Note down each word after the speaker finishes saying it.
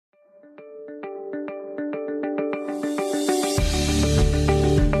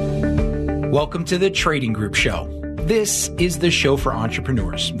Welcome to the Trading Group Show. This is the show for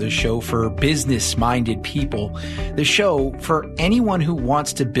entrepreneurs, the show for business-minded people, the show for anyone who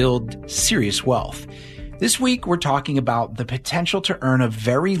wants to build serious wealth. This week, we're talking about the potential to earn a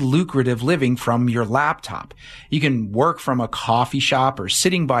very lucrative living from your laptop. You can work from a coffee shop or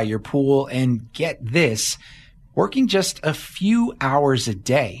sitting by your pool and get this, working just a few hours a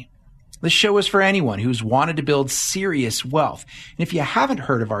day. This show is for anyone who's wanted to build serious wealth. And if you haven't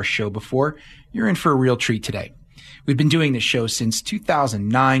heard of our show before, you're in for a real treat today. We've been doing this show since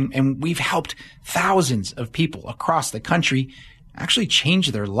 2009, and we've helped thousands of people across the country actually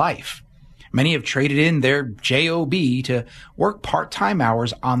change their life. Many have traded in their job to work part-time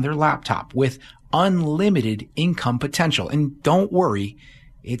hours on their laptop with unlimited income potential. And don't worry,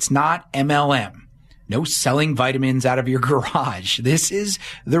 it's not MLM. No selling vitamins out of your garage. This is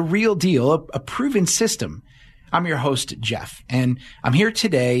the real deal, a proven system. I'm your host, Jeff, and I'm here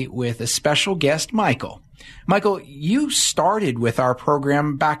today with a special guest, Michael. Michael, you started with our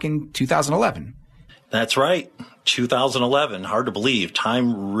program back in 2011. That's right. 2011. Hard to believe.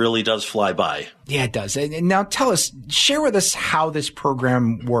 Time really does fly by. Yeah, it does. And now share with us how this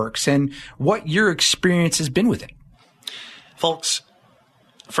program works and what your experience has been with it. Folks,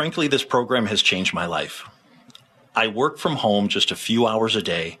 frankly, this program has changed my life. I work from home just a few hours a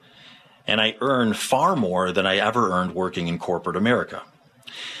day, and I earn far more than I ever earned working in corporate America.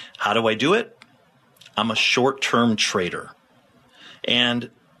 How do I do it? I'm a short-term trader. And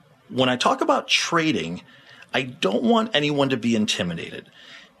when I talk about trading, I don't want anyone to be intimidated.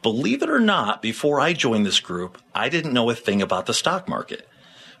 Believe it or not, before I joined this group, I didn't know a thing about the stock market.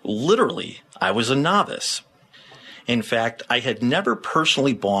 Literally, I was a novice. In fact, I had never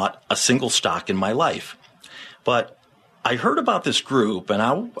personally bought a single stock in my life. But I heard about this group and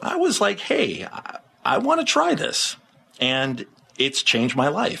I was like, hey, I want to try this. And it's changed my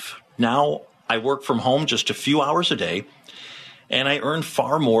life. Now I work from home just a few hours a day and I earn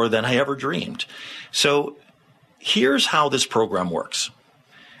far more than I ever dreamed. So here's how this program works.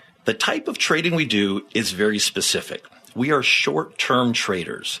 The type of trading we do is very specific. We are short-term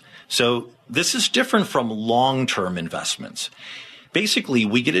traders. So this is different from long-term investments. Basically,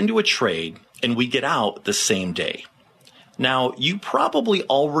 we get into a trade and we get out the same day. Now, you probably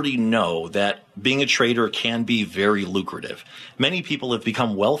already know that being a trader can be very lucrative. Many people have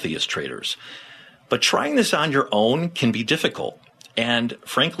become wealthy as traders. But trying this on your own can be difficult. And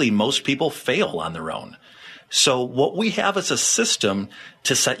frankly, most people fail on their own. So what we have is a system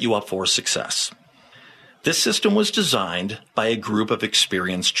to set you up for success. This system was designed by a group of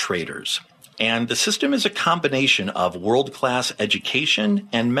experienced traders, and the system is a combination of world-class education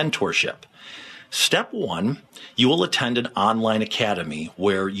and mentorship. Step 1, you will attend an online academy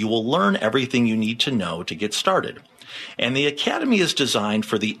where you will learn everything you need to know to get started. And the academy is designed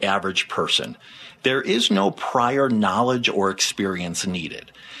for the average person. There is no prior knowledge or experience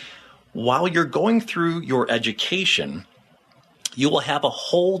needed. While you're going through your education, you will have a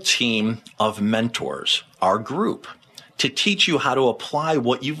whole team of mentors, our group, to teach you how to apply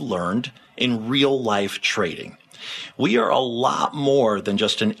what you've learned in real life trading. We are a lot more than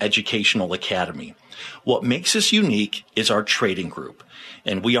just an educational academy. What makes us unique is our trading group,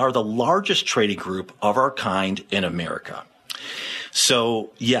 and we are the largest trading group of our kind in America.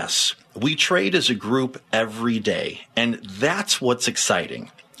 So yes, we trade as a group every day, and that's what's exciting.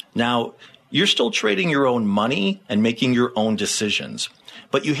 Now, you're still trading your own money and making your own decisions,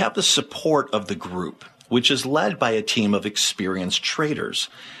 but you have the support of the group, which is led by a team of experienced traders.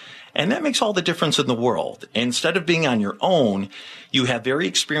 And that makes all the difference in the world. Instead of being on your own, you have very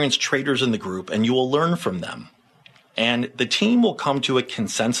experienced traders in the group and you will learn from them. And the team will come to a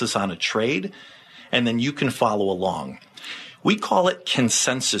consensus on a trade, and then you can follow along. We call it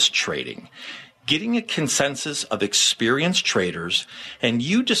consensus trading. Getting a consensus of experienced traders, and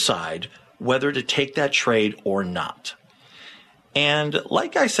you decide whether to take that trade or not. And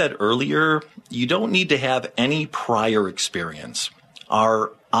like I said earlier, you don't need to have any prior experience.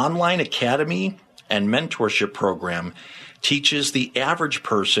 Our online academy and mentorship program teaches the average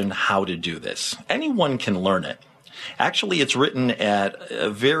person how to do this. Anyone can learn it. Actually, it's written at a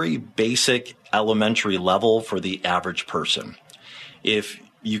very basic elementary level for the average person. If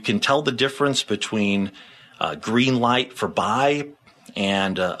you can tell the difference between a green light for buy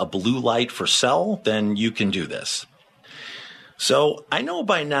and a blue light for sell, then you can do this. So I know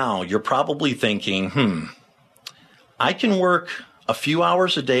by now you're probably thinking, I can work a few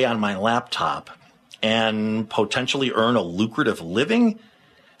hours a day on my laptop and potentially earn a lucrative living?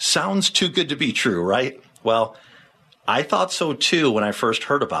 Sounds too good to be true, right? Well, I thought so too when I first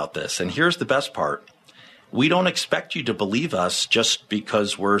heard about this. And here's the best part. We don't expect you to believe us just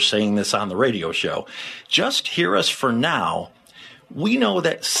because we're saying this on the radio show. Just hear us for now. We know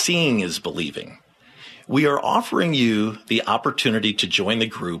that seeing is believing. We are offering you the opportunity to join the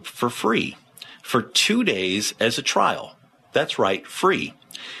group for free for 2 days as a trial. That's right, free.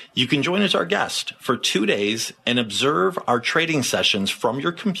 You can join as our guest for 2 days and observe our trading sessions from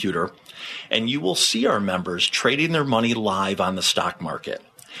your computer, and you will see our members trading their money live on the stock market.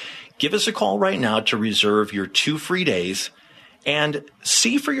 Give us a call right now to reserve your 2 free days and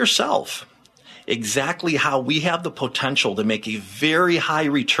see for yourself exactly how we have the potential to make a very high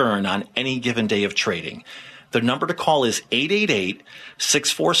return on any given day of trading. The number to call is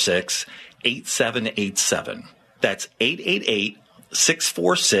 888-646-8787. That's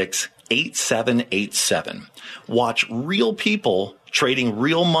 888-646-8787. Watch real people trading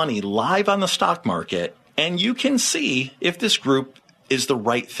real money live on the stock market, and you can see if this group is the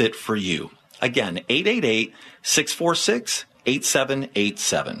right fit for you. Again,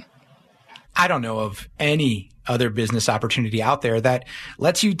 888-646-8787. I don't know of any other business opportunity out there that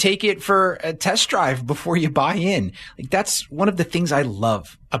lets you take it for a test drive before you buy in. Like, that's one of the things I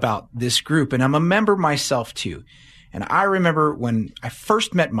love about this group, and I'm a member myself too. And I remember when I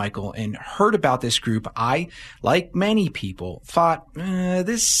first met Michael and heard about this group, I, like many people, thought,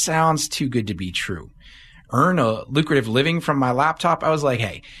 this sounds too good to be true. Earn a lucrative living from my laptop. I was like,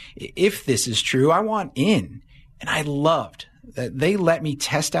 hey, if this is true, I want in. And I loved that they let me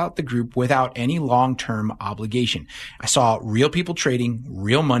test out the group without any long-term obligation. I saw real people trading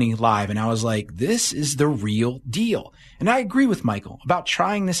real money live, and I was like, this is the real deal. And I agree with Michael about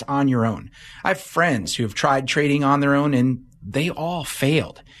trying this on your own. I have friends who have tried trading on their own, and they all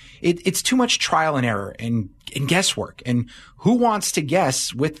failed. It's too much trial and error and guesswork. And who wants to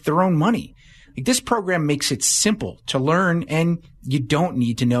guess with their own money? Like, this program makes it simple to learn, and you don't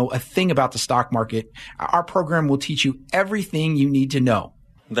need to know a thing about the stock market. Our program will teach you everything you need to know.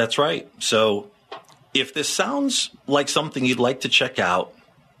 That's right. So if this sounds like something you'd like to check out,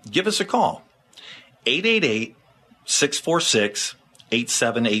 give us a call.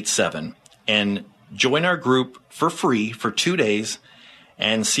 888-646-8787 and join our group for free for 2 days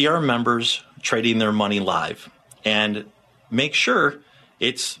and see our members trading their money live. And make sure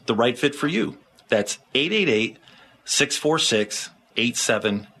it's the right fit for you. That's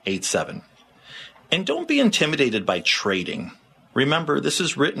 888-646-8787. And don't be intimidated by trading. Remember, this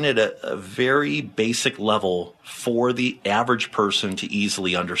is written at a very basic level for the average person to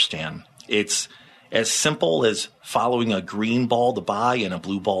easily understand. It's as simple as following a green ball to buy and a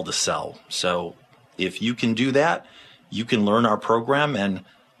blue ball to sell. So if you can do that, you can learn our program and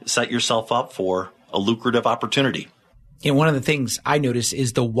set yourself up for a lucrative opportunity. And one of the things I notice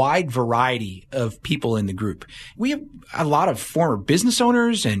is the wide variety of people in the group. We have a lot of former business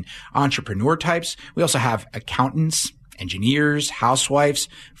owners and entrepreneur types. We also have accountants, engineers, housewives,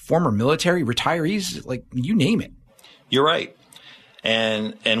 former military, retirees, like you name it. You're right.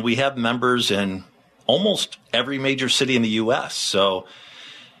 And we have members in almost every major city in the U.S. So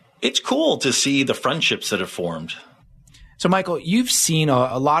it's cool to see the friendships that have formed. So, Michael, you've seen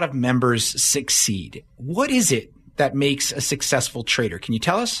a lot of members succeed. What is it that makes a successful trader? Can you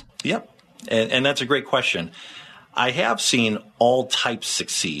tell us? Yep. And that's a great question. I have seen all types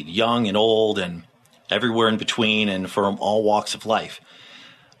succeed, young and old and everywhere in between and from all walks of life.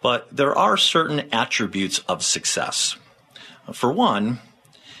 But there are certain attributes of success. For one,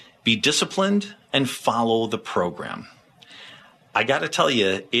 be disciplined and follow the program. I got to tell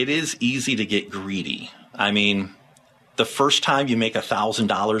you, it is easy to get greedy. I mean, the first time you make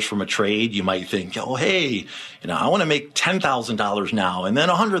 $1,000 from a trade, you might think, oh, hey, I want to make $10,000 now, and then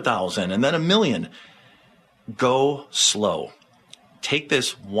 $100,000, and then $1 million. Go slow. Take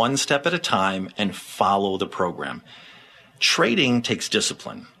this one step at a time and follow the program. Trading takes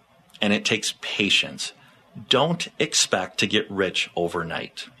discipline, and it takes patience. Don't expect to get rich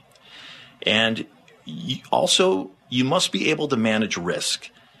overnight. And you must be able to manage risk.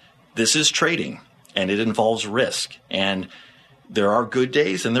 This is trading. And it involves risk. And there are good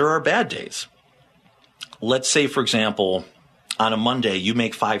days and there are bad days. Let's say, for example, on a Monday, you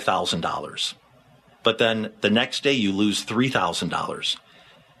make $5,000. But then the next day you lose $3,000.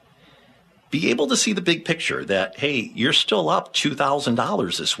 Be able to see the big picture that, hey, you're still up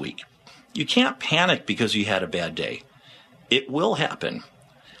 $2,000 this week. You can't panic because you had a bad day. It will happen.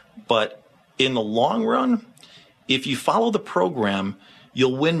 But in the long run, if you follow the program,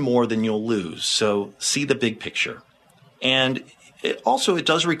 you'll win more than you'll lose. So see the big picture. And it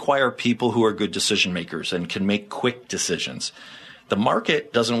does require people who are good decision makers and can make quick decisions. The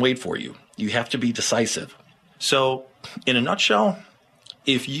market doesn't wait for you. You have to be decisive. So in a nutshell,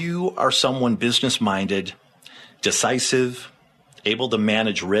 if you are someone business-minded decisive, able to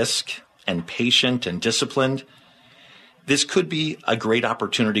manage risk, and patient and disciplined, this could be a great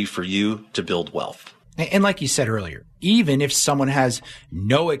opportunity for you to build wealth. And like you said earlier, even if someone has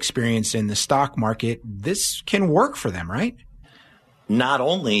no experience in the stock market, this can work for them, right? Not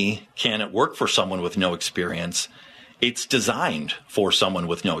only can it work for someone with no experience, it's designed for someone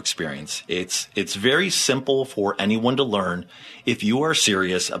with no experience. It's very simple for anyone to learn if you are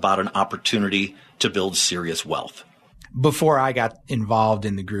serious about an opportunity to build serious wealth. Before I got involved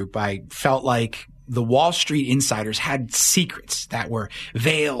in the group, I felt like the Wall Street insiders had secrets that were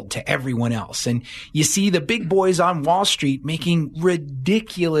veiled to everyone else. And you see the big boys on Wall Street making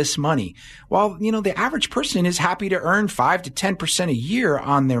ridiculous money, while, the average person is happy to earn 5 to 10% a year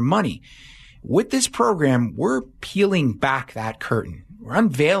on their money. With this program, we're peeling back that curtain. We're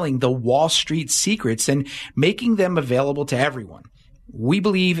unveiling the Wall Street secrets and making them available to everyone. We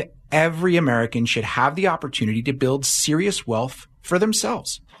believe every American should have the opportunity to build serious wealth for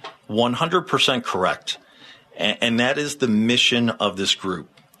themselves. 100% correct. And that is the mission of this group.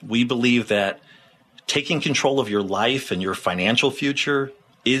 We believe that taking control of your life and your financial future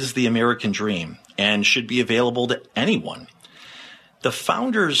is the American dream and should be available to anyone. The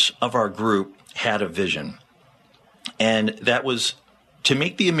founders of our group had a vision, and that was to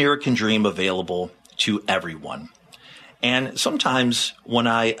make the American dream available to everyone. And sometimes when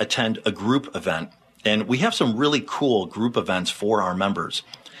I attend a group event, and we have some really cool group events for our members,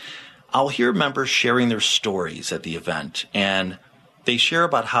 I'll hear members sharing their stories at the event, and they share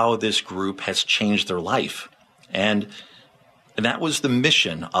about how this group has changed their life. And that was the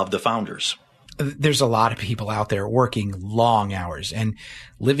mission of the founders. There's a lot of people out there working long hours and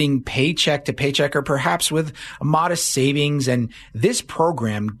living paycheck to paycheck, or perhaps with modest savings. And this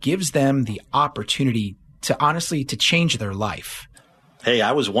program gives them the opportunity to change their life. Hey,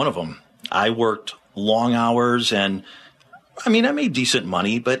 I was one of them. I worked long hours, and I made decent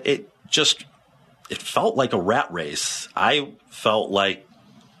money, but it felt like a rat race. I felt like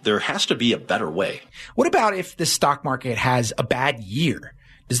there has to be a better way. What about if the stock market has a bad year?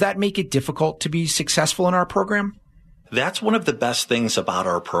 Does that make it difficult to be successful in our program? That's one of the best things about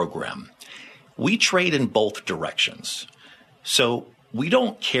our program. We trade in both directions. So we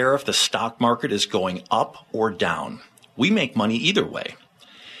don't care if the stock market is going up or down. We make money either way.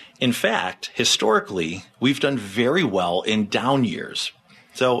 In fact, historically, we've done very well in down years.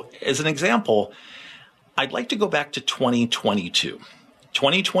 So as an example, I'd like to go back to 2022.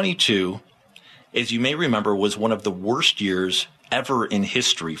 2022, as you may remember, was one of the worst years ever in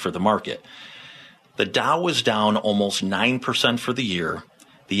history for the market. The Dow was down almost 9% for the year,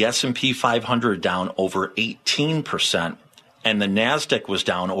 the S&P 500 down over 18%, and the NASDAQ was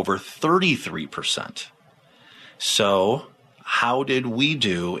down over 33%. So how did we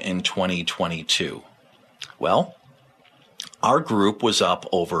do in 2022? Well, our group was up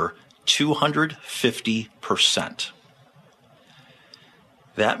over 250%.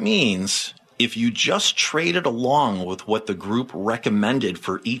 That means if you just traded along with what the group recommended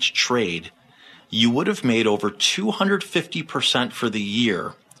for each trade, you would have made over 250% for the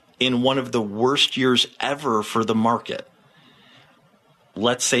year in one of the worst years ever for the market.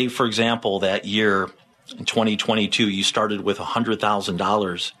 Let's say, for example, that year in 2022, you started with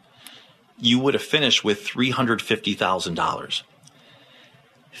 $100,000. You would have finished with $350,000.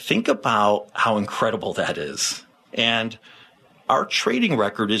 Think about how incredible that is. And our trading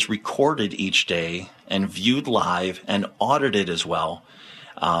record is recorded each day and viewed live and audited as well,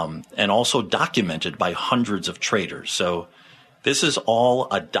 and also documented by hundreds of traders. So this is all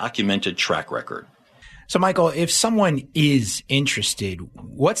a documented track record. So, Michael, if someone is interested,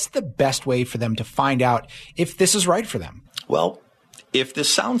 what's the best way for them to find out if this is right for them? Well, if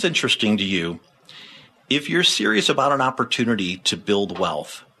this sounds interesting to you, if you're serious about an opportunity to build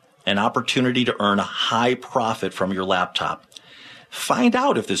wealth, an opportunity to earn a high profit from your laptop, find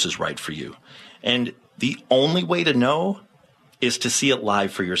out if this is right for you. And the only way to know is to see it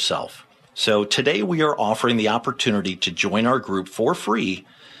live for yourself. So today we are offering the opportunity to join our group for free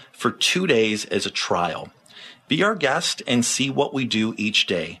for 2 days as a trial. Be our guest and see what we do each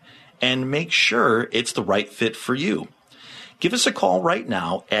day, and make sure it's the right fit for you. Give us a call right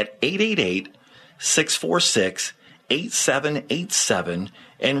now at 888-646-8787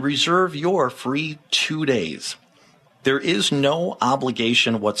 and reserve your free 2 days. There is no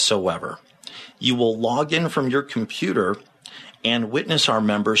obligation whatsoever. You will log in from your computer and witness our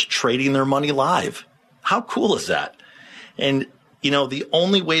members trading their money live. How cool is that? And, the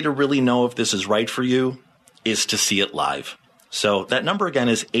only way to really know if this is right for you is to see it live. So that number again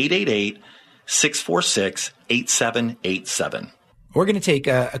is 888-646-8787. We're going to take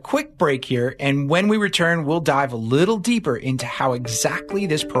a quick break here, and when we return, we'll dive a little deeper into how exactly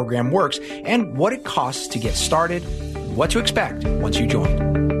this program works and what it costs to get started, what to expect once you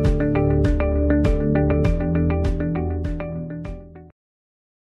join.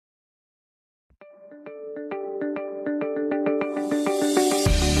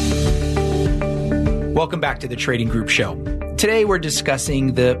 Welcome back to the Trading Group Show. Today we're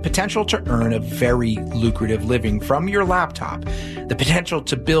discussing the potential to earn a very lucrative living from your laptop, the potential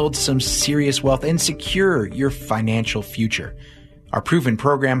to build some serious wealth and secure your financial future. Our proven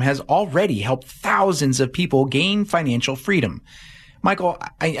program has already helped thousands of people gain financial freedom. Michael,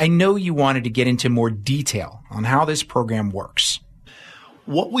 I know you wanted to get into more detail on how this program works.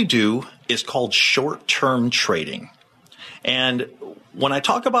 What we do is called short-term trading. And when I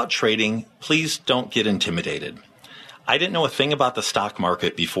talk about trading, please don't get intimidated. I didn't know a thing about the stock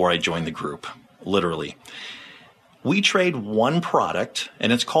market before I joined the group, literally. We trade one product,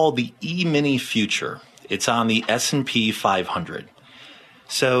 and it's called the E-mini Future. It's on the S&P 500.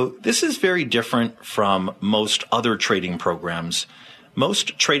 So this is very different from most other trading programs.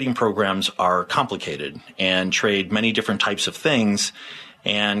 Most trading programs are complicated and trade many different types of things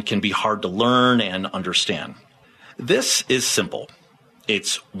and can be hard to learn and understand. This is simple.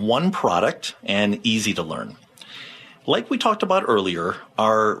 It's one product and easy to learn. Like we talked about earlier,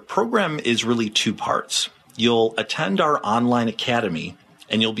 our program is really two parts. You'll attend our online academy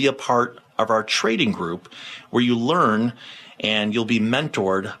and you'll be a part of our trading group where you learn and you'll be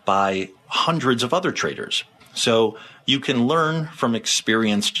mentored by hundreds of other traders. So you can learn from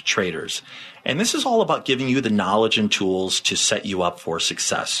experienced traders. And this is all about giving you the knowledge and tools to set you up for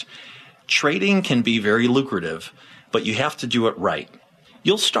success. Trading can be very lucrative, but you have to do it right.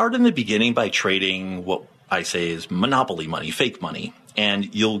 You'll start in the beginning by trading what I say is monopoly money, fake money,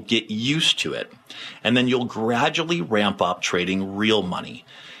 and you'll get used to it. And then you'll gradually ramp up trading real money.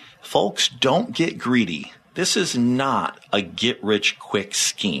 Folks, don't get greedy. This is not a get-rich-quick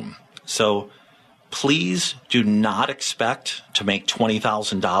scheme. So please do not expect to make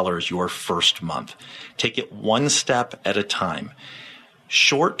 $20,000 your first month. Take it one step at a time.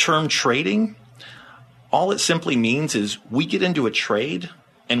 Short-term trading, all it simply means is we get into a trade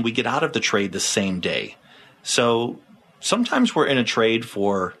and we get out of the trade the same day. So sometimes we're in a trade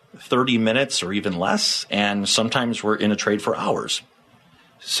for 30 minutes or even less, and sometimes we're in a trade for hours.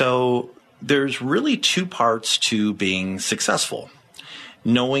 So there's really two parts to being successful: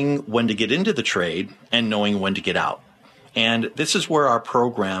 knowing when to get into the trade and knowing when to get out. And this is where our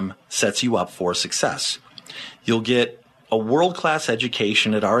program sets you up for success. You'll get a world-class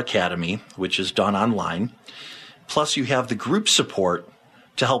education at our academy, which is done online. Plus, you have the group support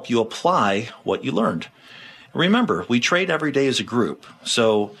to help you apply what you learned. Remember, we trade every day as a group,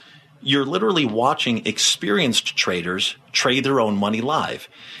 so you're literally watching experienced traders trade their own money live.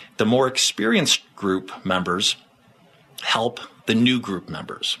 The more experienced group members help the new group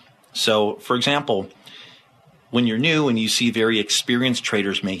members. So, for example, when you're new and you see very experienced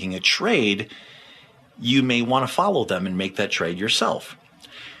traders making a trade, you may want to follow them and make that trade yourself.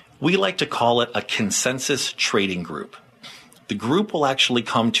 We like to call it a consensus trading group. The group will actually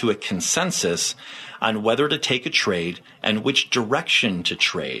come to a consensus on whether to take a trade and which direction to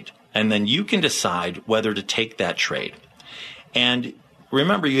trade. And then you can decide whether to take that trade. And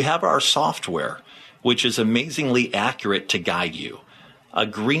remember, you have our software, which is amazingly accurate to guide you. A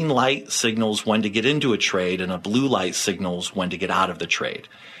green light signals when to get into a trade and a blue light signals when to get out of the trade.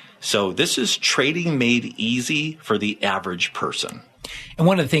 So this is trading made easy for the average person. And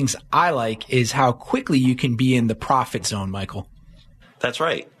one of the things I like is how quickly you can be in the profit zone, Michael. That's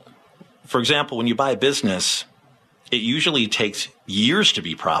right. For example, when you buy a business, it usually takes years to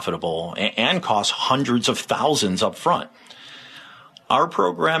be profitable and costs hundreds of thousands up front. Our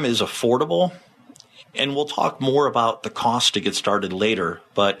program is affordable, and we'll talk more about the cost to get started later,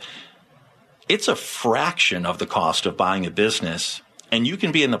 but it's a fraction of the cost of buying a business, and you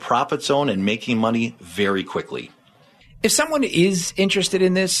can be in the profit zone and making money very quickly. If someone is interested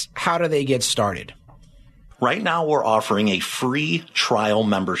in this, how do they get started? Right now, we're offering a free trial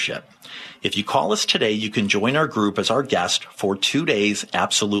membership. If you call us today, you can join our group as our guest for 2 days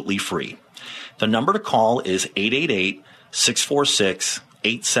absolutely free. The number to call is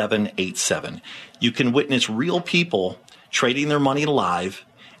 888-646-8787. You can witness real people trading their money live,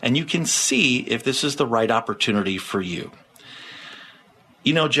 and you can see if this is the right opportunity for you.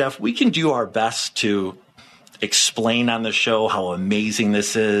 You know, Jeff, we can do our best to explain on the show how amazing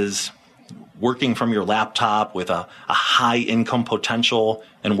this is, working from your laptop with a high income potential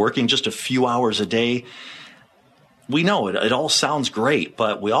and working just a few hours a day. We know it all sounds great,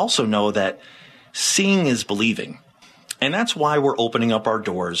 but we also know that seeing is believing. And that's why we're opening up our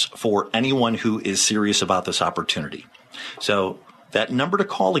doors for anyone who is serious about this opportunity. So that number to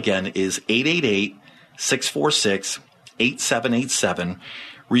call again is 888-646-8787.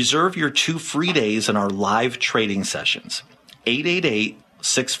 Reserve your 2 free days in our live trading sessions.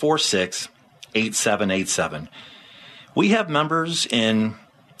 888-646-8787. We have members in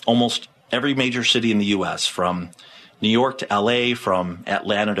almost every major city in the U.S., from New York to LA, from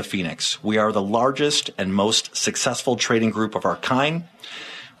Atlanta to Phoenix. We are the largest and most successful trading group of our kind.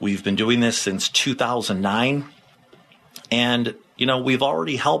 We've been doing this since 2009. And, we've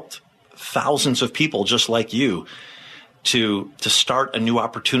already helped thousands of people just like you to start a new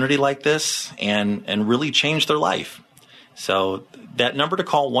opportunity like this and really change their life. So that number to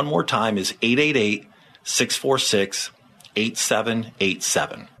call one more time is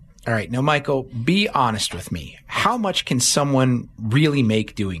 888-646-8787. All right. Now, Michael, be honest with me. How much can someone really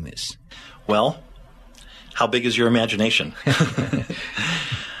make doing this? Well, how big is your imagination?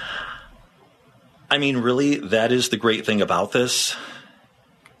 I mean, really, that is the great thing about this.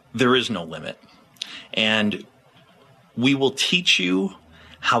 There is no limit. And we will teach you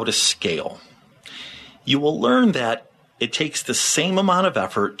how to scale. You will learn that it takes the same amount of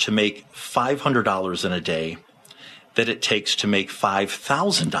effort to make $500 in a day that it takes to make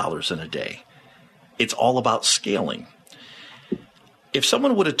 $5,000 in a day. It's all about scaling. If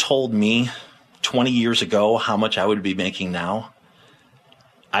someone would have told me 20 years ago how much I would be making now,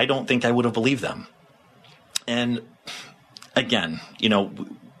 I don't think I would have believed them. And again,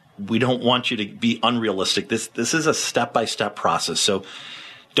 we don't want you to be unrealistic. This is a step-by-step process. So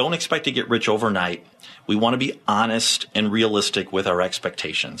don't expect to get rich overnight. We want to be honest and realistic with our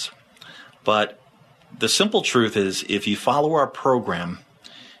expectations. But the simple truth is, if you follow our program,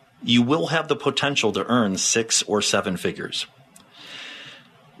 you will have the potential to earn 6 or 7 figures.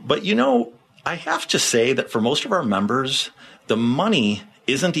 But I have to say that for most of our members, the money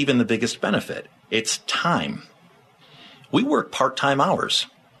isn't even the biggest benefit. It's time. We work part-time hours,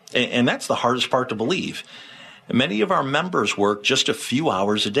 and that's the hardest part to believe. Many of our members work just a few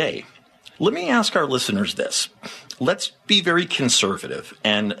hours a day. Let me ask our listeners this. Let's be very conservative,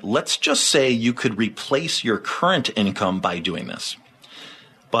 and let's just say you could replace your current income by doing this.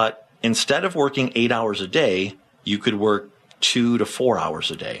 But instead of working 8 hours a day, you could work 2 to 4 hours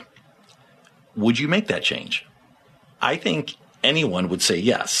a day. Would you make that change? I think anyone would say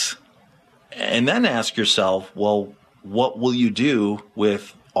yes. And then ask yourself, well, what will you do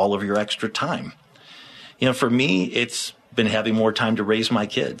with all of your extra time? For me, it's been having more time to raise my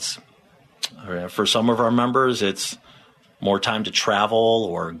kids. For some of our members, it's more time to travel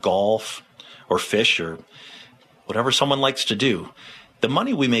or golf or fish or whatever someone likes to do. The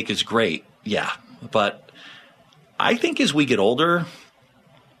money we make is great, yeah. But I think as we get older,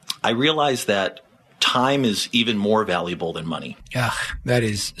 I realize that time is even more valuable than money. That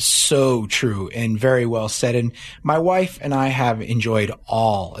is so true and very well said. And my wife and I have enjoyed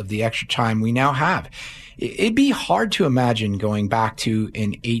all of the extra time we now have. It'd be hard to imagine going back to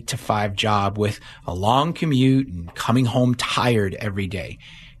an 8-to-5 job with a long commute and coming home tired every day.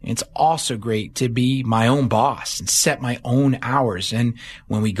 It's also great to be my own boss and set my own hours. And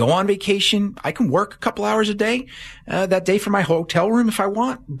when we go on vacation, I can work a couple hours a day, that day from my hotel room if I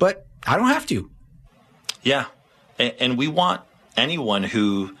want, but I don't have to. Yeah. And we want anyone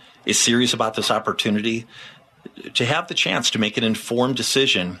who is serious about this opportunity to have the chance to make an informed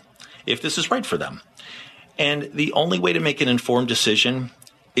decision if this is right for them. And the only way to make an informed decision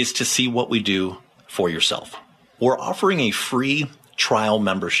is to see what we do for yourself. We're offering a free trial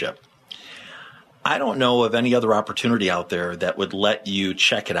membership. I don't know of any other opportunity out there that would let you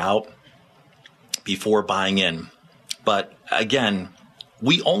check it out before buying in. But again,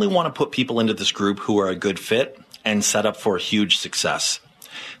 we only want to put people into this group who are a good fit and set up for a huge success.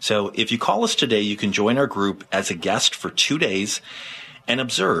 So if you call us today, you can join our group as a guest for 2 days and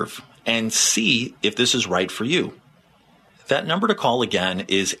observe and see if this is right for you. That number to call again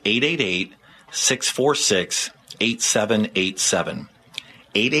is 888-646-8787.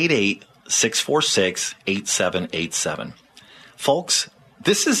 888-646-8787. Folks,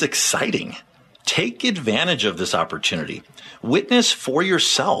 this is exciting. Take advantage of this opportunity. Witness for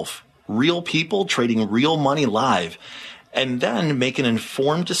yourself real people trading real money live, and then make an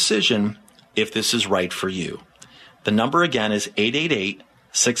informed decision if this is right for you. The number again is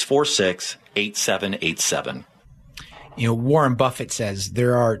 888-646-8787. Warren Buffett says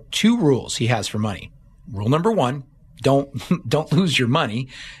there are 2 rules he has for money. Rule number 1, don't lose your money.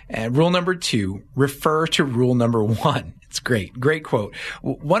 And rule number 2, refer to rule number 1. It's great. Great quote.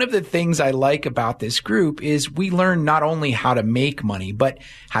 One of the things I like about this group is we learn not only how to make money, but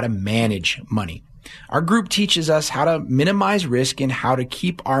how to manage money. Our group teaches us how to minimize risk and how to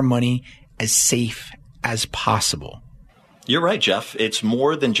keep our money as safe as possible. You're right, Jeff. It's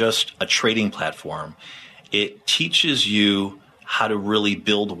more than just a trading platform. It teaches you how to really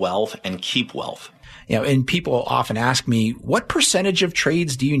build wealth and keep wealth. And people often ask me, what percentage of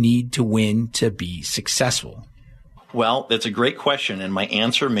trades do you need to win to be successful? Well, that's a great question, and my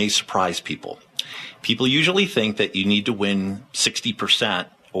answer may surprise people. People usually think that you need to win 60%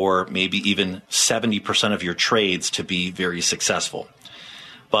 or maybe even 70% of your trades to be very successful.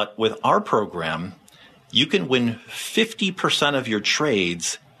 But with our program, you can win 50% of your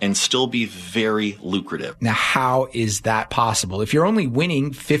trades and still be very lucrative. Now, how is that possible? If you're only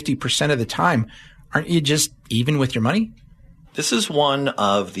winning 50% of the time, aren't you just even with your money? This is one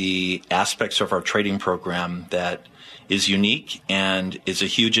of the aspects of our trading program that is unique and is a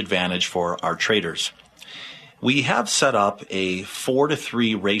huge advantage for our traders. We have set up a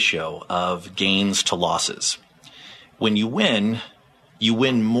 4-to-3 ratio of gains to losses. When you win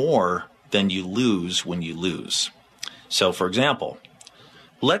more than you lose when you lose. So, for example,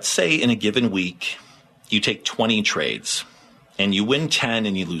 let's say in a given week, you take 20 trades and you win 10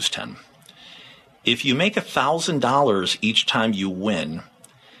 and you lose 10. If you make $1,000 each time you win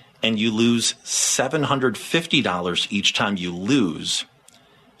and you lose $750 each time you lose,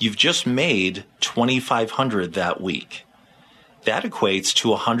 you've just made $2,500 that week. That equates to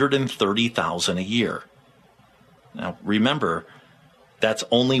 $130,000 a year. Now, remember, that's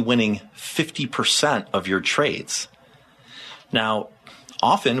only winning 50% of your trades. Now,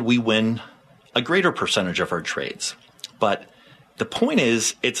 often we win a greater percentage of our trades, but the point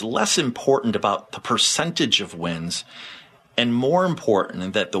is it's less important about the percentage of wins and more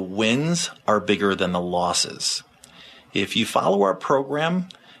important that the wins are bigger than the losses. If you follow our program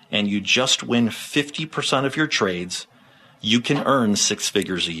and you just win 50% of your trades, you can earn 6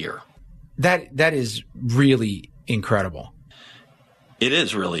 figures a year. That is really incredible. It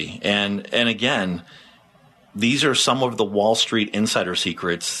is really. And again, these are some of the Wall Street insider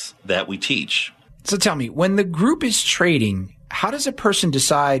secrets that we teach. So tell me, when the group is trading, how does a person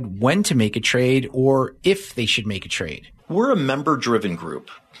decide when to make a trade or if they should make a trade? We're a member-driven group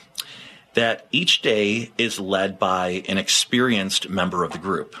that each day is led by an experienced member of the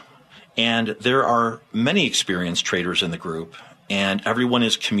group. And there are many experienced traders in the group, and everyone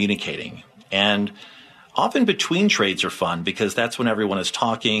is communicating. And often between trades are fun because that's when everyone is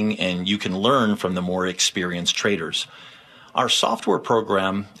talking and you can learn from the more experienced traders. Our software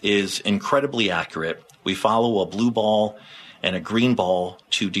program is incredibly accurate. We follow a blue ball and a green ball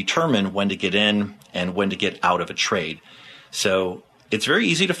to determine when to get in and when to get out of a trade. So it's very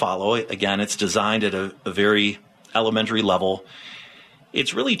easy to follow. Again, it's designed at a very elementary level.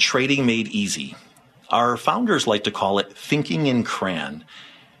 It's really trading made easy. Our founders like to call it thinking in crayon.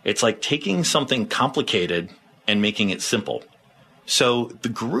 It's like taking something complicated and making it simple. So the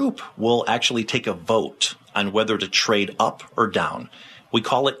group will actually take a vote on whether to trade up or down. We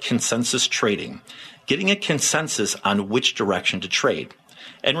call it consensus trading, getting a consensus on which direction to trade.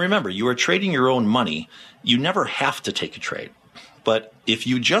 And remember, you are trading your own money. You never have to take a trade. But if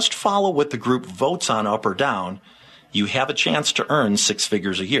you just follow what the group votes on up or down, you have a chance to earn 6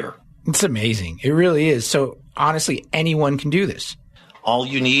 figures a year. It's amazing. It really is. So honestly, anyone can do this. All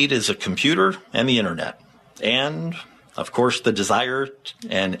you need is a computer and the internet. And, of course, the desire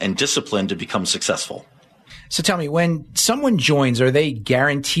and discipline to become successful. So tell me, when someone joins, are they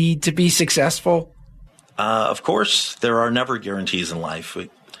guaranteed to be successful? Of course, there are never guarantees in life.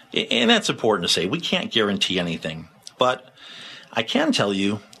 And that's important to say. We can't guarantee anything. But I can tell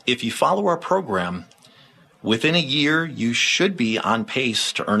you, if you follow our program, within a year, you should be on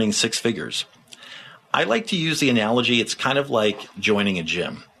pace to earning 6 figures. I like to use the analogy, it's kind of like joining a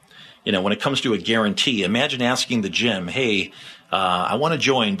gym. You know, when it comes to a guarantee, imagine asking the gym, hey, I want to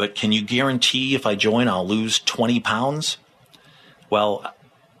join, but can you guarantee if I join, I'll lose 20 pounds? Well,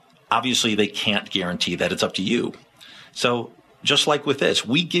 obviously they can't guarantee that. It's up to you. So just like with this,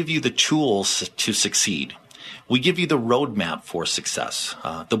 we give you the tools to succeed. We give you the roadmap for success,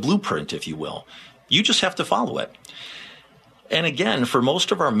 the blueprint, if you will. You just have to follow it. And again, for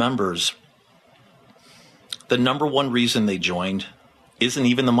most of our members, the number one reason they joined isn't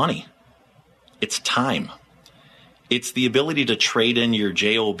even the money. It's time. It's the ability to trade in your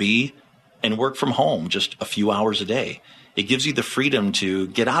JOB and work from home just a few hours a day. It gives you the freedom to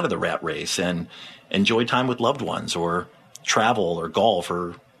get out of the rat race and enjoy time with loved ones or travel or golf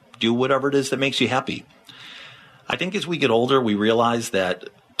or do whatever it is that makes you happy. I think as we get older, we realize that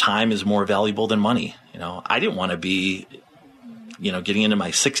time is more valuable than money. You know, I didn't want to be, getting into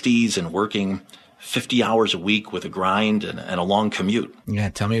my 60s and working 50 hours a week with a grind and a long commute. Yeah,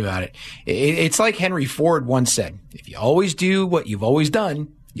 tell me about it. It's like Henry Ford once said, if you always do what you've always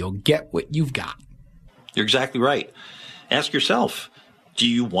done, you'll get what you've got. You're exactly right. Ask yourself, do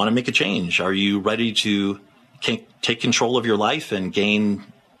you want to make a change? Are you ready to take control of your life and gain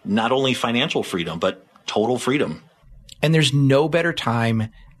not only financial freedom, but total freedom? And there's no better time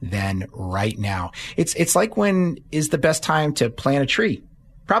than right now. It's like, when is the best time to plant a tree?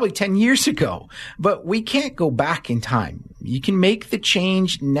 Probably 10 years ago, but we can't go back in time. You can make the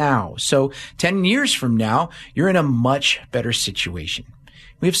change now. So 10 years from now, you're in a much better situation.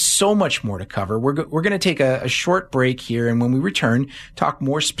 We have so much more to cover. We're going to take a short break here, and when we return, talk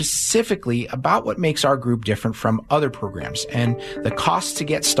more specifically about what makes our group different from other programs and the costs to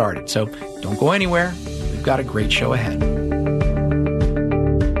get started. So don't go anywhere. We've got a great show ahead.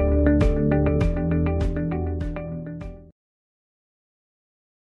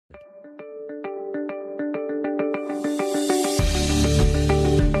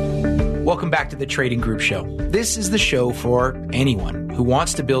 Welcome back to the Trading Group Show. This is the show for anyone who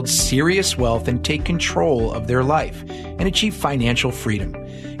wants to build serious wealth and take control of their life and achieve financial freedom.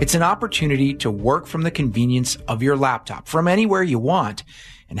 It's an opportunity to work from the convenience of your laptop from anywhere you want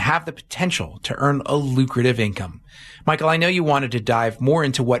and have the potential to earn a lucrative income. Michael, I know you wanted to dive more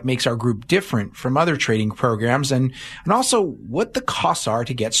into what makes our group different from other trading programs and also what the costs are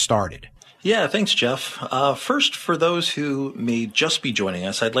to get started. Yeah, thanks, Jeff. First, for those who may just be joining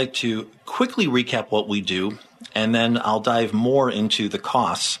us, I'd like to quickly recap what we do, and then I'll dive more into the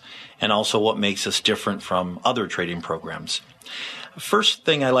costs and also what makes us different from other trading programs. First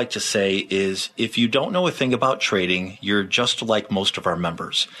thing I like to say is, if you don't know a thing about trading, you're just like most of our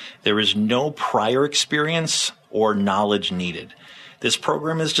members. There is no prior experience or knowledge needed. This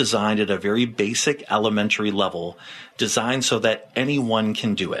program is designed at a very basic elementary level, designed so that anyone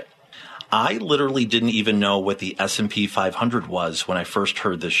can do it. I literally didn't even know what the S&P 500 was when I first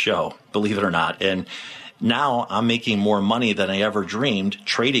heard this show, believe it or not. And now I'm making more money than I ever dreamed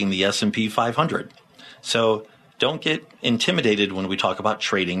trading the S&P 500. So don't get intimidated when we talk about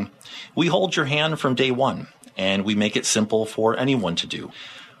trading. We hold your hand from day one, and we make it simple for anyone to do.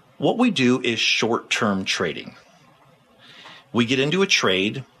 What we do is short-term trading. We get into a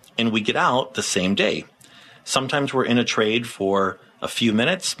trade, and we get out the same day. Sometimes we're in a trade for a few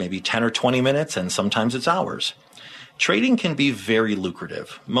minutes, maybe 10 or 20 minutes, and sometimes it's hours. Trading can be very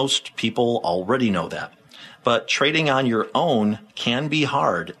lucrative. Most people already know that. But trading on your own can be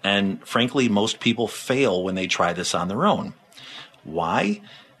hard, and frankly, most people fail when they try this on their own. Why?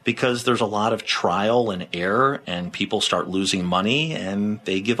 Because there's a lot of trial and error, and people start losing money, and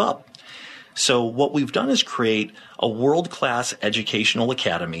they give up. So what we've done is create a world-class educational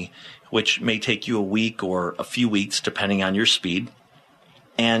academy, which may take you a week or a few weeks, depending on your speed.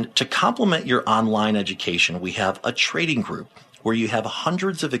 And to complement your online education, we have a trading group where you have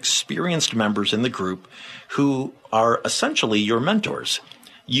hundreds of experienced members in the group who are essentially your mentors.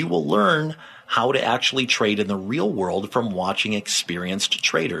 You will learn how to actually trade in the real world from watching experienced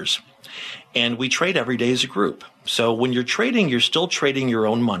traders. And we trade every day as a group. So when you're trading, you're still trading your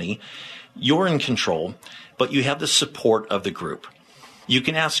own money. You're in control, but you have the support of the group. You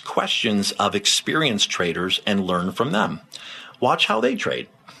can ask questions of experienced traders and learn from them. Watch how they trade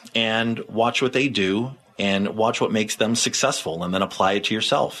and watch what they do and watch what makes them successful, and then apply it to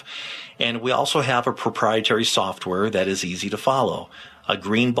yourself. And we also have a proprietary software that is easy to follow. A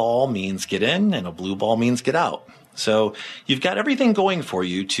green ball means get in and a blue ball means get out. So you've got everything going for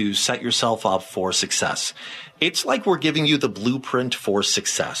you to set yourself up for success. It's like we're giving you the blueprint for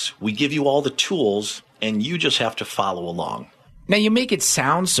success. We give you all the tools and you just have to follow along. Now, you make it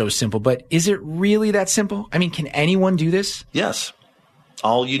sound so simple, but is it really that simple? I mean, can anyone do this? Yes.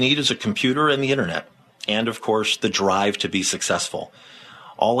 All you need is a computer and the internet, and of course, the drive to be successful.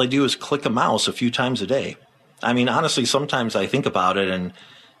 All I do is click a mouse a few times a day. I mean, honestly, sometimes I think about it, and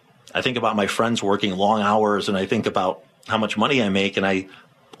I think about my friends working long hours, and I think about how much money I make, and I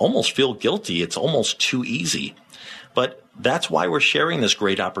almost feel guilty. It's almost too easy. But that's why we're sharing this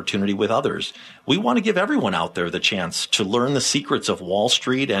great opportunity with others. We want to give everyone out there the chance to learn the secrets of Wall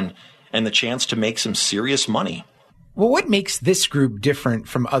Street and the chance to make some serious money. Well, what makes this group different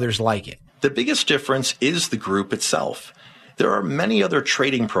from others like it? The biggest difference is the group itself. There are many other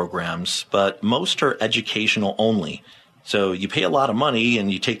trading programs, but most are educational only. So you pay a lot of money and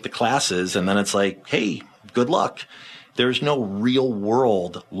you take the classes, and then it's like, hey, good luck. There's no real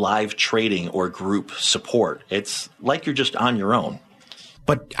world live trading or group support. It's like you're just on your own.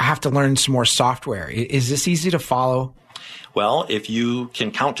 But I have to learn some more software. Is this easy to follow? Well, if you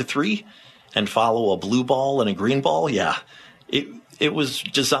can count to 3 and follow a blue ball and a green ball, yeah. It was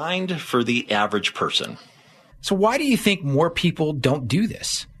designed for the average person. So why do you think more people don't do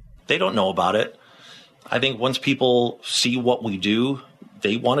this? They don't know about it. I think once people see what we do,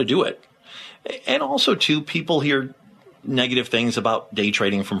 they want to do it. And also, too, people hear negative things about day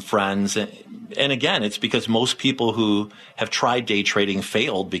trading from friends. And again, it's because most people who have tried day trading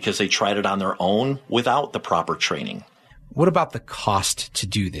failed because they tried it on their own without the proper training. What about the cost to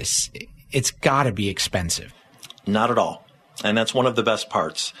do this? It's got to be expensive. Not at all. And that's one of the best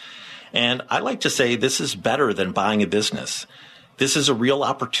parts. And I like to say this is better than buying a business. This is a real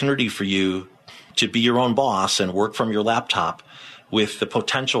opportunity for you to be your own boss and work from your laptop with the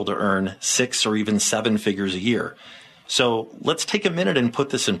potential to earn 6 or even 7 figures a year. So let's take a minute and put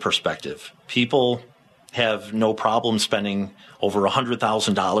this in perspective. People have no problem spending over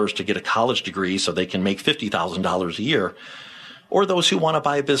 $100,000 to get a college degree so they can make $50,000 a year. Or those who want to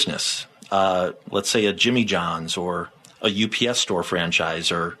buy a business, let's say a Jimmy John's or a UPS store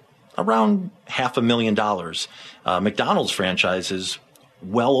franchise, or around $500,000. McDonald's franchise is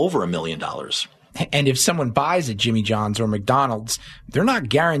well over $1 million. And if someone buys a Jimmy John's or McDonald's, they're not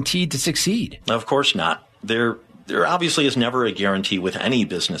guaranteed to succeed. Of course not. There obviously is never a guarantee with any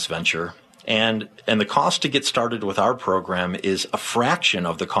business venture. And the cost to get started with our program is a fraction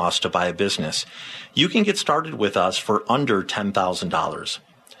of the cost to buy a business. You can get started with us for under $10,000.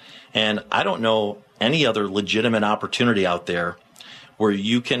 And I don't know any other legitimate opportunity out there where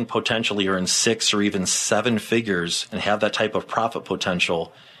you can potentially earn 6 or even 7 figures and have that type of profit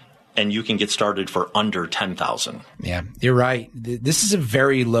potential, and you can get started for under $10,000. Yeah, you're right. This is a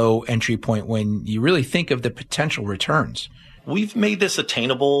very low entry point when you really think of the potential returns. We've made this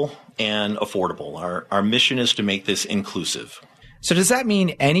attainable and affordable. Our mission is to make this inclusive. So does that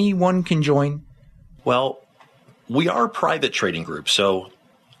mean anyone can join? Well, we are a private trading group, so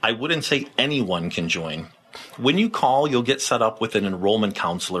I wouldn't say anyone can join. When you call, you'll get set up with an enrollment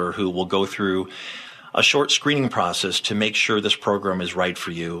counselor who will go through a short screening process to make sure this program is right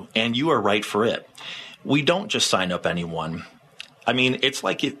for you and you are right for it. We don't just sign up anyone. I mean, it's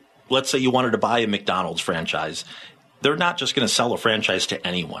like let's say you wanted to buy a McDonald's franchise. They're not just going to sell a franchise to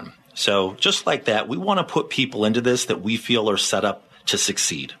anyone. So just like that, we want to put people into this that we feel are set up to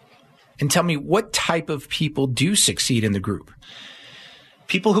succeed. And tell me, what type of people do succeed in the group?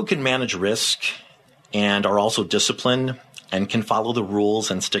 People who can manage risk and are also disciplined and can follow the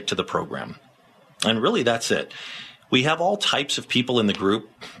rules and stick to the program. And really, that's it. We have all types of people in the group,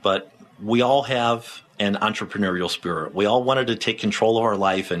 but we all have an entrepreneurial spirit. We all wanted to take control of our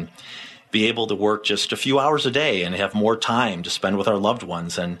life and be able to work just a few hours a day and have more time to spend with our loved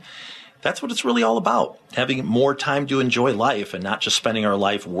ones. And that's what it's really all about, having more time to enjoy life and not just spending our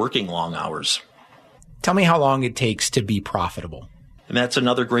life working long hours. Tell me how long it takes to be profitable. And that's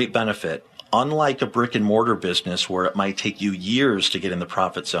another great benefit. Unlike a brick and mortar business where it might take you years to get in the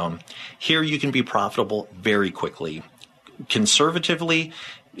profit zone, here you can be profitable very quickly. Conservatively,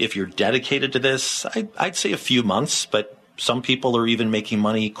 if you're dedicated to this, I'd say a few months, but some people are even making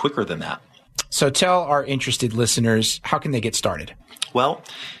money quicker than that. So tell our interested listeners, how can they get started? Well,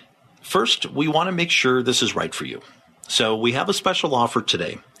 first, we want to make sure this is right for you. So we have a special offer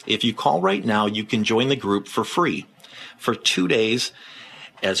today. If you call right now, you can join the group for free for 2 days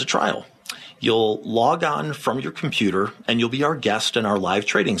as a trial. You'll log on from your computer and you'll be our guest in our live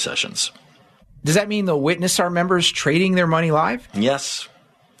trading sessions. Does that mean they'll witness our members trading their money live? Yes.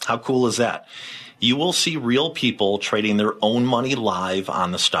 How cool is that? You will see real people trading their own money live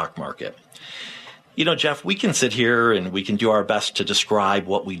on the stock market. You know, Jeff, we can sit here and we can do our best to describe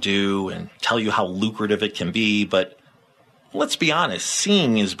what we do and tell you how lucrative it can be, but let's be honest,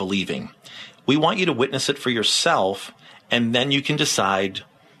 seeing is believing. We want you to witness it for yourself, and then you can decide,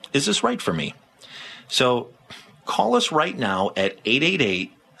 is this right for me? So call us right now at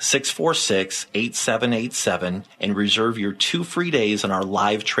 888-646-8787 and reserve your 2 free days on our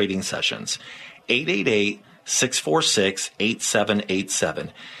live trading sessions. 888-646-8787.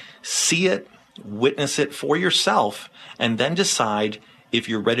 See it, witness it for yourself, and then decide if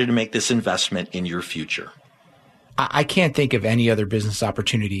you're ready to make this investment in your future. I can't think of any other business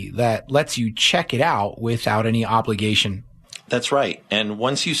opportunity that lets you check it out without any obligation. That's right. And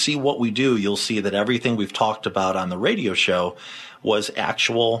once you see what we do, you'll see that everything we've talked about on the radio show was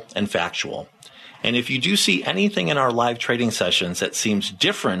actual and factual. And if you do see anything in our live trading sessions that seems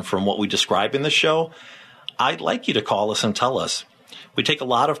different from what we describe in the show, I'd like you to call us and tell us. We take a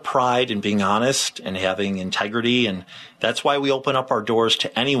lot of pride in being honest and having integrity, and that's why we open up our doors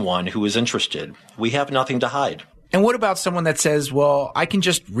to anyone who is interested. We have nothing to hide. And what about someone that says, well, I can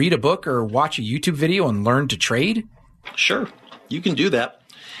just read a book or watch a YouTube video and learn to trade? Sure, you can do that.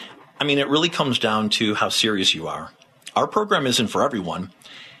 I mean, it really comes down to how serious you are. Our program isn't for everyone.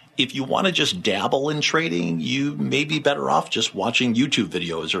 If you want to just dabble in trading, you may be better off just watching YouTube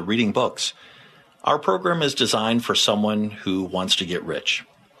videos or reading books. Our program is designed for someone who wants to get rich,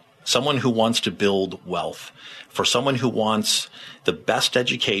 someone who wants to build wealth, for someone who wants the best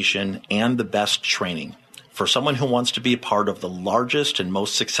education and the best training, for someone who wants to be a part of the largest and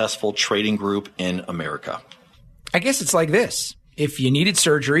most successful trading group in America. I guess it's like this. If you needed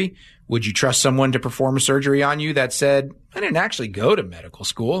surgery, would you trust someone to perform a surgery on you that said, I didn't actually go to medical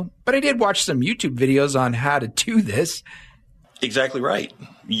school, but I did watch some YouTube videos on how to do this? Exactly right.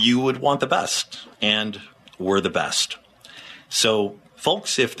 You would want the best, and we're the best. So,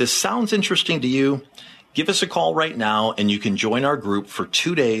 folks, if this sounds interesting to you, give us a call right now, and you can join our group for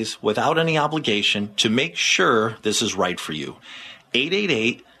 2 days without any obligation to make sure this is right for you.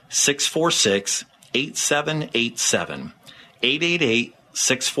 888-646-8787.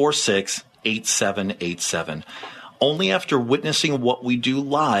 888-646-8787. Only after witnessing what we do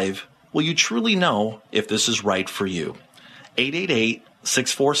live will you truly know if this is right for you.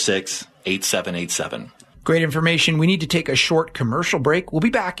 888-646-8787. Great information. We need to take a short commercial break. We'll be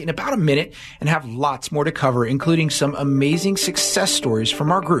back in about a minute and have lots more to cover, including some amazing success stories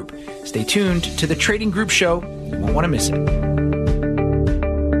from our group. Stay tuned to the Trading Group Show. You won't want to miss it.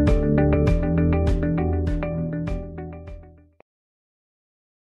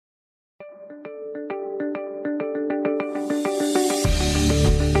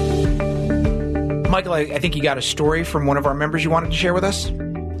 Michael, I think you got a story from one of our members you wanted to share with us?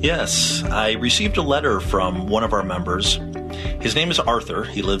 Yes, I received a letter from one of our members. His name is Arthur.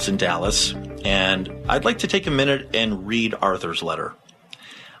 He lives in Dallas, and I'd like to take a minute and read Arthur's letter.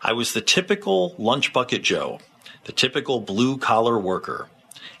 I was the typical lunch bucket Joe, the typical blue-collar worker,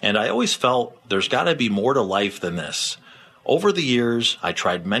 and I always felt there's got to be more to life than this. Over the years, I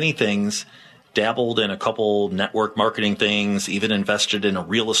tried many things, dabbled in a couple network marketing things, even invested in a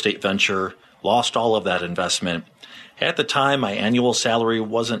real estate venture, lost all of that investment. At the time, my annual salary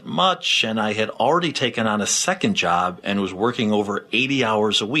wasn't much, and I had already taken on a second job and was working over 80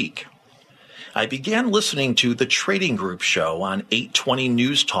 hours a week. I began listening to the Trading Group Show on 820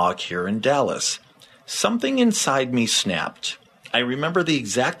 News Talk here in Dallas. Something inside me snapped. I remember the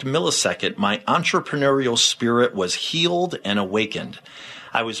exact millisecond my entrepreneurial spirit was healed and awakened.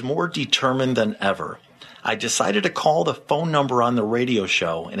 I was more determined than ever. I decided to call the phone number on the radio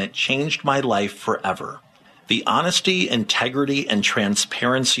show, and it changed my life forever. The honesty, integrity, and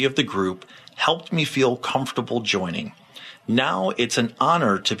transparency of the group helped me feel comfortable joining. Now it's an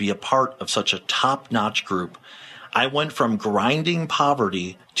honor to be a part of such a top-notch group. I went from grinding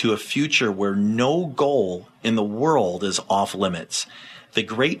poverty to a future where no goal in the world is off limits. The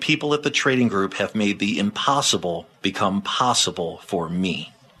great people at the Trading Group have made the impossible become possible for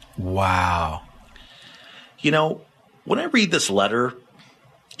me. Wow. You know, when I read this letter,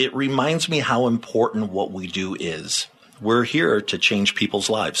 it reminds me how important what we do is. We're here to change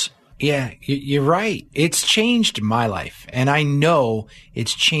people's lives. Yeah, you're right. It's changed my life, and I know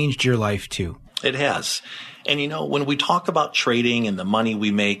it's changed your life too. It has. And you know, when we talk about trading and the money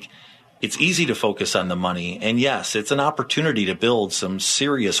we make, it's easy to focus on the money. And yes, it's an opportunity to build some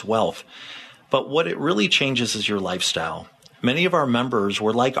serious wealth. But what it really changes is your lifestyle. Many of our members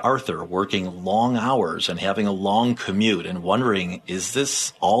were like Arthur, working long hours and having a long commute and wondering, is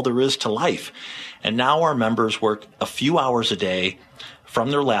this all there is to life? And now our members work a few hours a day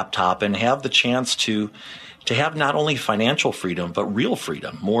from their laptop and have the chance to have not only financial freedom, but real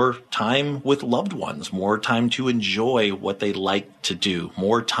freedom, more time with loved ones, more time to enjoy what they like to do,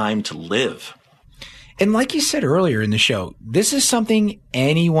 more time to live. And like you said earlier in the show, this is something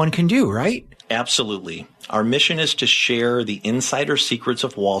anyone can do, right? Absolutely. Our mission is to share the insider secrets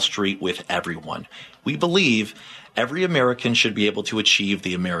of Wall Street with everyone. We believe every American should be able to achieve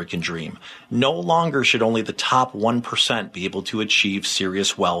the American dream. No longer should only the top 1% be able to achieve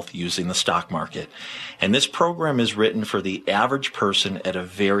serious wealth using the stock market. And this program is written for the average person at a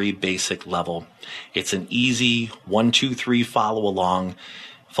very basic level. It's an easy 1, 2, 3 follow along.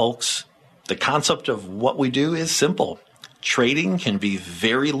 Folks, the concept of what we do is simple. Trading can be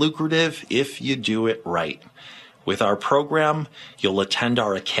very lucrative if you do it right. With our program, you'll attend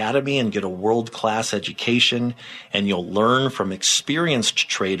our academy and get a world-class education, and you'll learn from experienced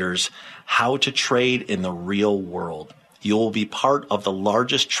traders how to trade in the real world. You'll be part of the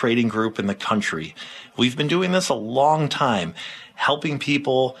largest trading group in the country. We've been doing this a long time, helping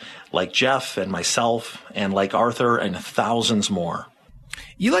people like Jeff and myself and like Arthur and thousands more.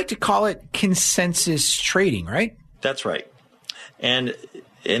 You like to call it consensus trading, right? That's right. And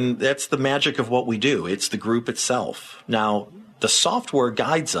that's the magic of what we do. It's the group itself. Now, The software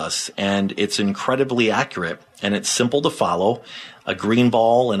guides us, and it's incredibly accurate, and it's simple to follow, a green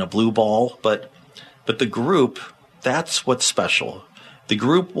ball and a blue ball, but the group, that's what's special. The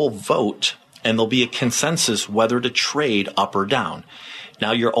group will vote, and there'll be a consensus whether to trade up or down.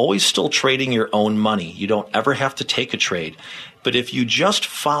 Now, you're always still trading your own money. You don't ever have to take a trade. But if you just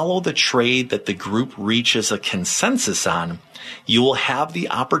follow the trade that the group reaches a consensus on, you will have the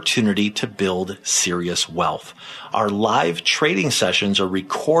opportunity to build serious wealth. Our live trading sessions are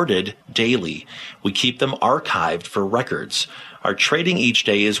recorded daily. We keep them archived for records. Our trading each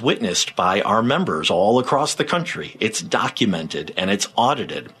day is witnessed by our members all across the country. It's documented and it's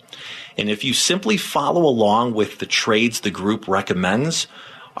audited. And if you simply follow along with the trades the group recommends,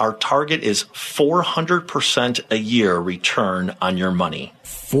 our target is 400% a year return on your money.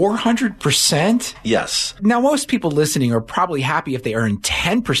 400%? Yes. Now, most people listening are probably happy if they earn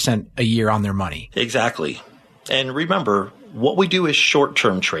 10% a year on their money. Exactly. And remember, what we do is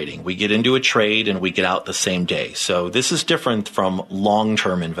short-term trading. We get into a trade and we get out the same day. So this is different from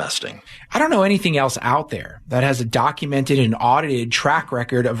long-term investing. I don't know anything else out there that has a documented and audited track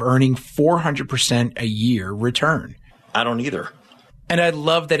record of earning 400% a year return. I don't either. And I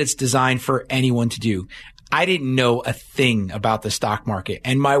love that it's designed for anyone to do. I didn't know a thing about the stock market.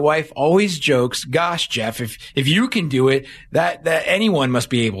 And my wife always jokes, gosh, Jeff, if you can do it, that anyone must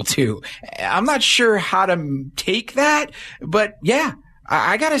be able to. I'm not sure how to take that, but yeah,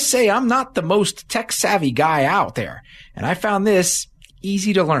 I gotta say, I'm not the most tech savvy guy out there. And I found this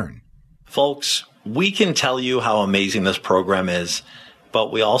easy to learn. Folks, we can tell you how amazing this program is,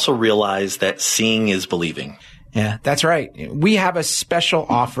 but we also realize that seeing is believing. Yeah, that's right. We have a special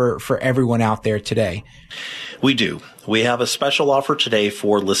offer for everyone out there today. We do. We have a special offer today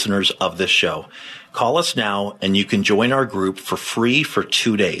for listeners of this show. Call us now and you can join our group for free for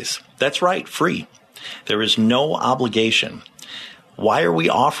 2 days. That's right, free. There is no obligation. Why are we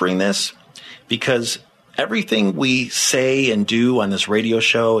offering this? Because everything we say and do on this radio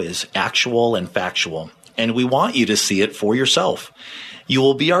show is actual and factual, and we want you to see it for yourself. You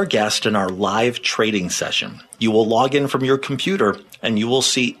will be our guest in our live trading session. You will log in from your computer and you will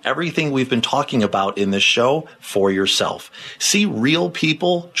see everything we've been talking about in this show for yourself. See real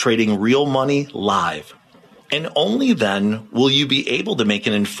people trading real money live. And only then will you be able to make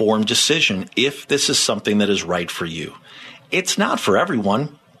an informed decision if this is something that is right for you. It's not for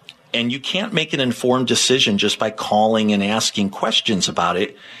everyone, and you can't make an informed decision just by calling and asking questions about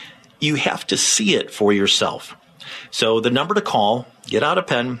it. You have to see it for yourself. So the number to call, get out a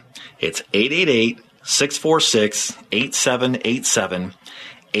pen, it's 888-646-8787,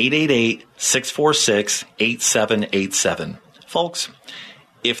 888-646-8787. Folks,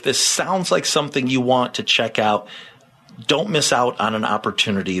 if this sounds like something you want to check out, don't miss out on an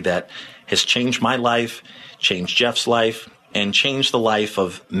opportunity that has changed my life, changed Jeff's life, and changed the life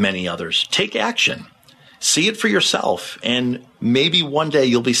of many others. Take action. See it for yourself, and maybe one day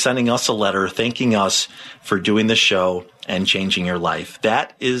you'll be sending us a letter thanking us for doing the show and changing your life.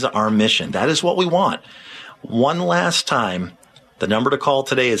 That is our mission. That is what we want. One last time, the number to call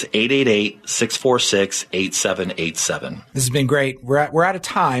today is 888-646-8787. This has been great. We're out of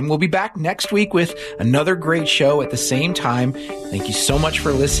time. We'll be back next week with another great show at the same time. Thank you so much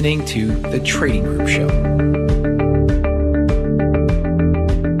for listening to The Trading Group Show.